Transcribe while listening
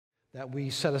that we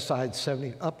set aside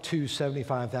up to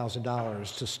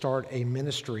 $75,000 to start a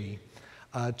ministry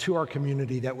to our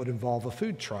community that would involve a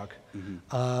food truck.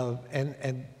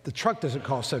 And the truck doesn't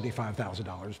cost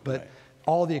 $75,000, but Right.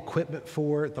 all the equipment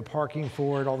for it, the parking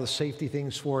for it, all the safety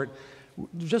things for it,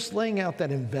 just laying out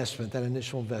that investment, that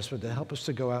initial investment to help us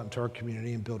to go out into our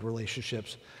community and build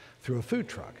relationships through a food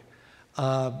truck.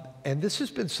 And this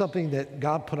has been something that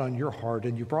God put on your heart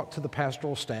and you brought to the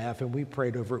pastoral staff, and we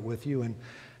prayed over it with you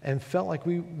and felt like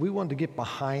we wanted to get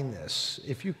behind this.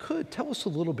 If you could, tell us a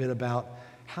little bit about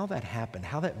how that happened,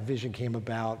 how that vision came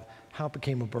about, how it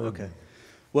became a burden. Okay.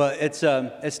 Well, it's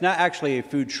not actually a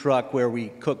food truck where we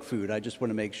cook food. I just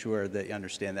want to make sure that you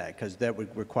understand that, because that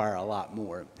would require a lot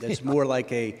more. It's more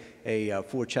like a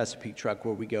Ford Chesapeake truck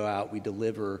where we go out, we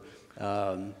deliver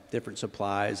different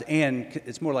supplies, and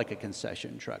it's more like a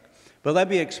concession truck. But let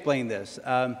me explain this.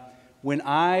 Some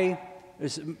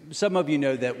of you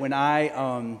know that when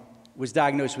I was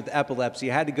diagnosed with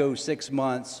epilepsy, I had to go 6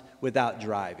 months without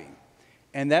driving.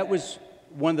 And that was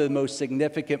one of the most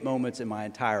significant moments in my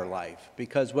entire life,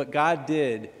 because what God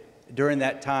did during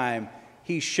that time,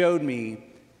 He showed me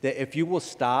that if you will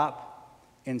stop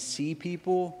and see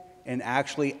people and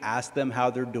actually ask them how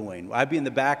they're doing. I'd be in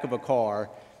the back of a car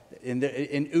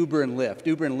in Uber and Lyft.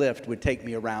 Uber and Lyft would take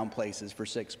me around places for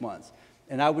 6 months,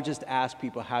 and I would just ask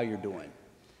people how you're doing,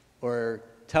 or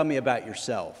tell me about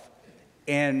yourself.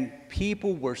 And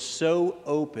people were so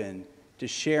open to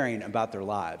sharing about their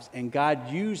lives, and God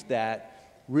used that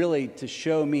really to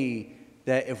show me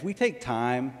that if we take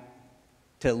time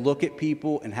to look at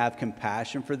people and have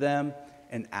compassion for them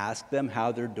and ask them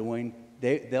how they're doing,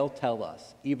 they'll tell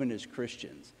us, even as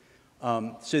Christians.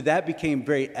 So that became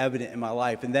very evident in my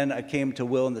life. And then I came to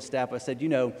Will and the staff. I said, you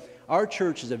know, our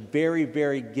church is a very,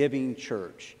 very giving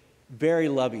church, very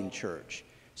loving church.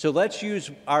 So let's use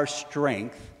our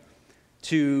strength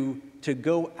to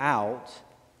go out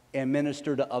and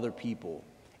minister to other people.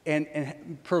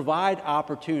 And provide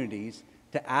opportunities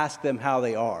to ask them how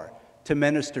they are, to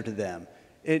minister to them.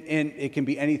 And it can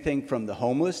be anything from the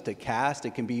homeless to CAST.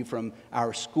 It can be from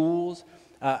our schools.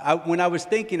 When I was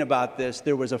thinking about this,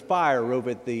 there was a fire over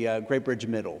at the Great Bridge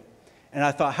Middle. And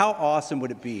I thought, how awesome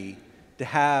would it be to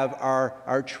have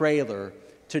our trailer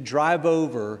to drive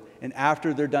over, and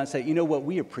after they're done, say, you know what,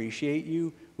 we appreciate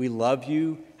you. We love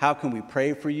you. How can we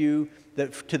pray for you?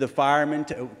 To the firemen,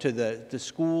 to the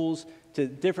schools, to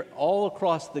different, all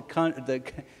across the country,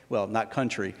 well, not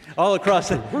country, all across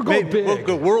the, We're going big. We'll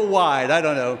go worldwide, I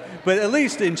don't know, but at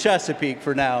least in Chesapeake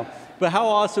for now. But how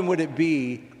awesome would it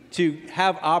be to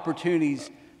have opportunities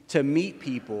to meet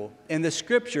people? In the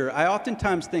scripture, I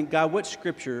oftentimes think, God, what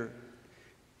scripture,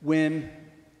 when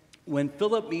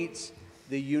Philip meets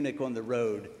the eunuch on the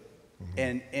road,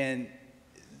 and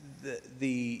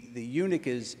the eunuch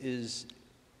is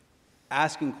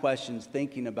asking questions,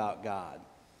 thinking about God.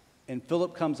 And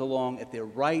Philip comes along at the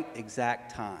right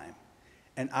exact time.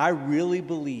 And I really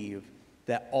believe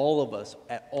that all of us,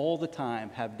 at all the time,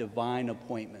 have divine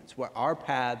appointments where our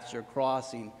paths are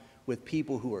crossing with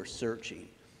people who are searching.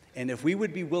 And if we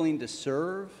would be willing to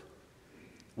serve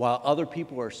while other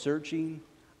people are searching,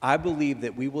 I believe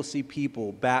that we will see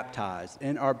people baptized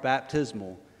in our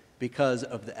baptismal because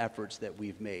of the efforts that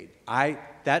we've made.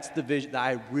 That's the vision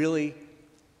that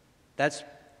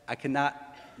I cannot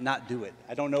not do it.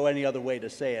 I don't know any other way to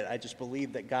say it. I just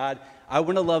believe that I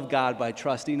want to love God by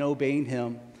trusting and obeying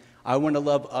Him. I want to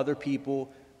love other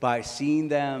people by seeing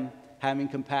them, having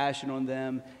compassion on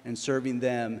them, and serving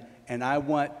them. And I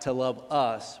want to love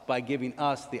us by giving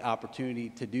us the opportunity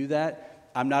to do that.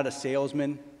 I'm not a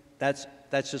salesman. That's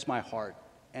just my heart.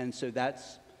 And so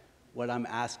that's what I'm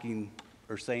asking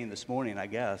or saying this morning, I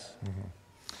guess. Mm-hmm.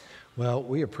 Well,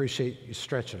 we appreciate you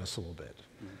stretching us a little bit.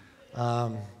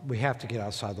 We have to get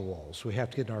outside the walls. We have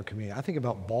to get in our community. I think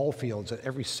about ball fields that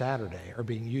every Saturday are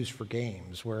being used for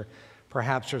games, where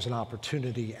perhaps there's an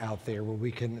opportunity out there where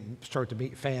we can start to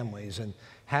meet families and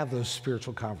have those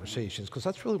spiritual conversations, because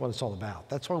that's really what it's all about.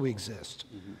 That's why we exist.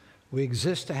 Mm-hmm. We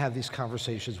exist to have these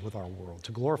conversations with our world,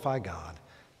 to glorify God,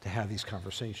 to have these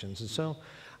conversations. And so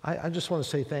I just want to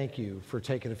say thank you for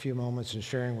taking a few moments and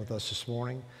sharing with us this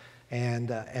morning.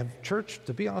 And church,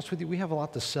 to be honest with you, we have a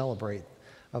lot to celebrate.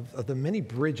 Of the many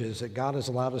bridges that God has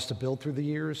allowed us to build through the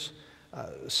years,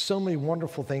 so many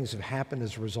wonderful things have happened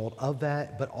as a result of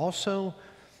that, but also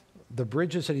the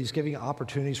bridges that He's giving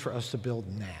opportunities for us to build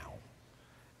now.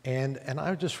 And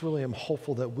I just really am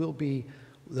hopeful that we'll,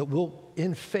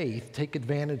 in faith, take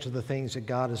advantage of the things that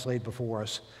God has laid before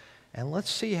us, and let's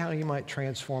see how He might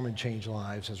transform and change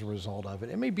lives as a result of it.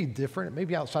 It may be different. It may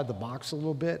be outside the box a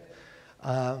little bit,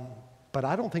 But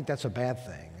I don't think that's a bad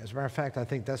thing. As a matter of fact, I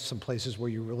think that's some places where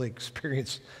you really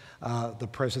experience the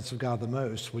presence of God the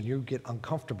most, when you get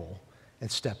uncomfortable and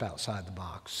step outside the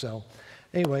box. So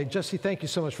anyway, Jesse, thank you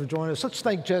so much for joining us. Let's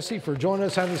thank Jesse for joining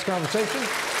us having this conversation.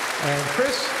 And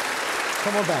Chris,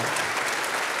 come on back.